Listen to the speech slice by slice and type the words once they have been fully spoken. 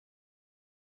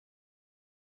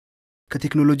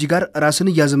ከቴክኖሎጂ ጋር ራስን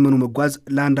ያዘመኑ መጓዝ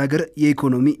ለአንድ ሀገር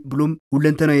የኢኮኖሚ ብሎም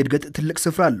ሁለንተናዊ እድገት ትልቅ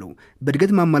ስፍራ አለው።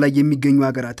 በእድገት ማማ ላይ የሚገኙ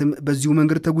ሀገራትም በዚሁ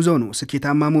መንገድ ተጉዘው ነው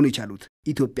ስኬታማ መሆን የቻሉት።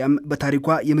 ኢትዮጵያም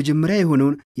በታሪኳ የመጀመሪያ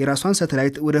የሆነውን የራሷን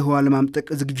ሳተላይት ወደ ህዋ ለማምጠቅ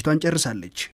ዝግጅቷን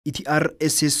ጨርሳለች።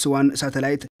 ኢቲአርኤስኤስ-1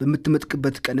 ሳተላይት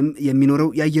በምትመጥቀበት ቀንም የሚኖረው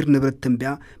የአየር ንብረት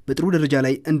ትንበያ በጥሩ ደረጃ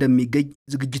ላይ እንደሚገኝ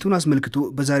ዝግጅቱን አስመልክቶ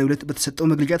በዛሬው ዕለት በተሰጠው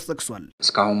መግለጫ ተጠቅሷል።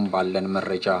 እስካሁን ባለን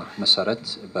መረጃ መሰረት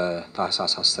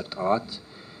በታህሳስ 10 ጠዋት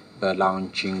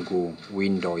በላውንቺንጉ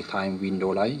ዊንዶው ታይም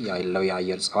ዊንዶው ላይ ያለው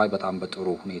የአየር ጸባይ በጣም በጥሩ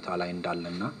ሁኔታ ላይ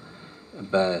እንዳለና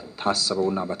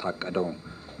በታሰበውና በታቀደው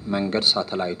መንገድ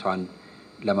ሳተላይቷን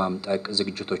ለማምጠቅ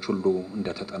ዝግጅቶች ሁሉ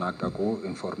እንደተጠናቀቁ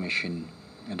ኢንፎርሜሽን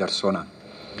ደርሶናል።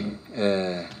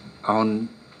 አሁን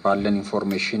ባለን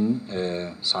ኢንፎርሜሽን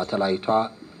ሳተላይቷ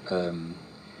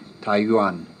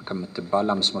ታይዋን ከምትባል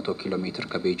 500 ኪሎ ሜትር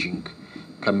ከቤጂንግ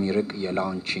ከሚርቅ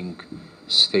የላውንቺንግ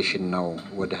ስቴሽን ነው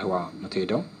ወደ ህዋ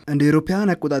የምትሄደው። እንደ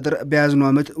አውሮፓውያን አቆጣጠር በያዝነው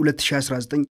ዓመት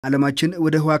 2019 ዓለማችን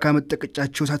ወደ ህዋ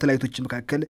ካመጠቀቻቸው ሳተላይቶች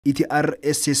መካከል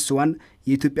ኢቲአርኤስኤስ-1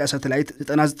 የኢትዮጵያ ሳተላይት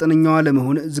 99ኛዋ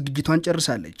ለመሆን ዝግጅቷን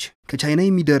ጨርሳለች። ከቻይና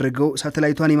የሚደረገው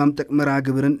ሳተላይቷን የማምጠቅ መርሃ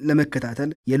ግብርን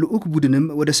ለመከታተል የልዑክ ቡድንም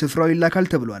ወደ ስፍራው ይላካል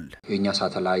ተብሏል። የኛ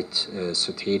ሳተላይት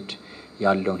ስትሄድ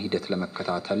ያለውን ሂደት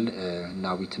ለመከታተል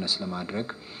እና ዊትነስ ለማድረግ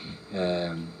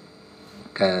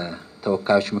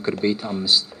ከተወካዮች ምክር ቤት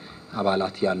 5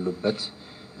 አባላት ያሉበት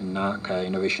እና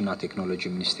ከኢኖቬሽንና ቴክኖሎጂ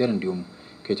ሚኒስቴር እንዲሁም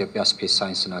ከኢትዮጵያ ስፔስ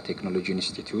ሳይንስና ቴክኖሎጂ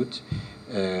ኢንስቲትዩት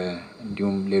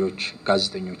እንዲሁም ሌሎች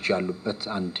ጋዜጠኞች ያሉበት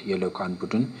አንድ የልዑካን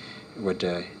ቡድን ወደ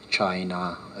ቻይና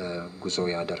ጉዞ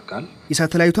ያደርጋል።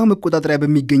 የሳተላይቷ መቆጣጠሪያ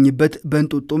በሚገኝበት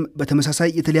በእንጦጦም በተመሳሳይ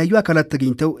የተለያዩ አካላት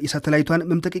ተገኝተው የሳተላይቷን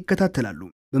መምጠቅ ይከታተላሉ።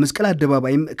 በመስቀል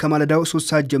አደባባይም ከማለዳው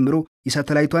 3 ሰዓት ጀምሮ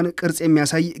የሳተላይቷን ቅርጽ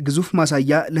የሚያሳይ ግዙፍ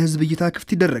ማሳያ ለህዝብ እይታ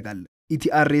ክፍት ይደረጋል።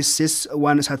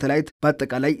 ኢቲአርኤስኤስ-1 ሳተላይት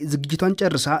በአጠቃላይ ዝግጅቷን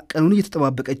ጨርሳ ቀኑን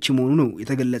እየተጠባበቀች መሆኑ ነው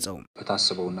የተገለጸው።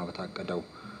 በታሰበውና በታቀደው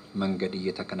መንገድ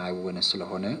እየተከናወነ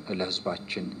ስለሆነ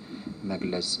ለህዝባችን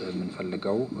መግለጽ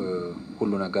የምንፈልገው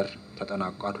ሁሉ ነገር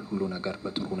ተጠናቋል። ሁሉ ነገር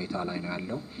በጥሩ ሁኔታ ላይ ነው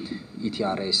ያለው።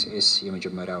 ኢቲአርኤስኤስ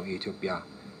የመጀመሪያው የኢትዮጵያ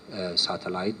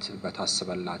ሳተላይት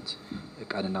በታሰበላት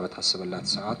ቀንና በታሰበላት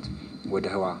ሰዓት ወደ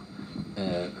ህዋ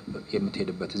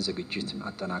የምትሄድበትን ዝግጅት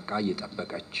አጠናቃ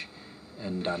እየጠበቀች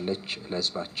እንዳለች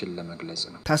ለህዝባችን ለመግለጽ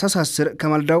ነው። ታህሳስ 10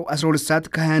 ከማለዳው 12 ሰዓት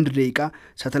ከ21 ደቂቃ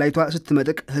ሳተላይቷ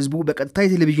ስትመጥቅ ህዝቡ በቀጥታ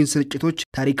የቴሌቪዥን ስርጭቶች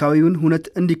ታሪካዊውን ሁነት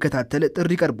እንዲከታተል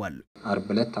ጥሪ ቀርቧል። አርብ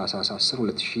ዕለት ታህሳስ 10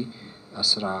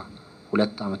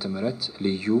 2012 ዓመተ ምህረት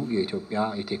ልዩ የኢትዮጵያ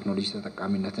የቴክኖሎጂ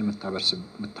ተጠቃሚነትን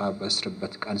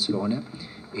የምታበስርበት ቀን ስለሆነ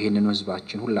ይህንን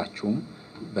ህዝባችን ሁላችሁም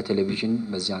በቴሌቪዥን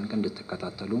በዚያን ቀን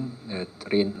እንድትከታተሉ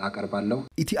ጥሬን አቀርባለሁ።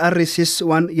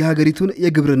 ኢቲአርኤስኤስ-1 የሀገሪቱን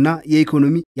የግብርና፣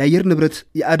 የኢኮኖሚ፣ የአየር ንብረት፣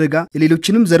 የአደጋ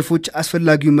የሌሎችንም ዘርፎች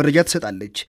አስፈላጊውን መረጃ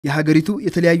ትሰጣለች። የሀገሪቱ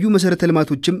የተለያዩ መሰረተ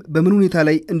ልማቶችም በምን ሁኔታ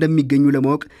ላይ እንደሚገኙ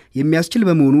ለማወቅ የሚያስችል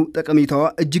በመሆኑ ጠቀሜታዋ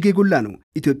እጅግ የጎላ ነው።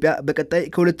 ኢትዮጵያ በቀጣይ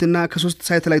ከ2 እና ከ3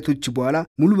 ሳተላይቶች በኋላ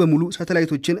ሙሉ በሙሉ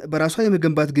ሳተላይቶችን በራሷ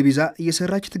የመገንባት ግብ ይዛ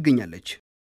እየሰራች ትገኛለች።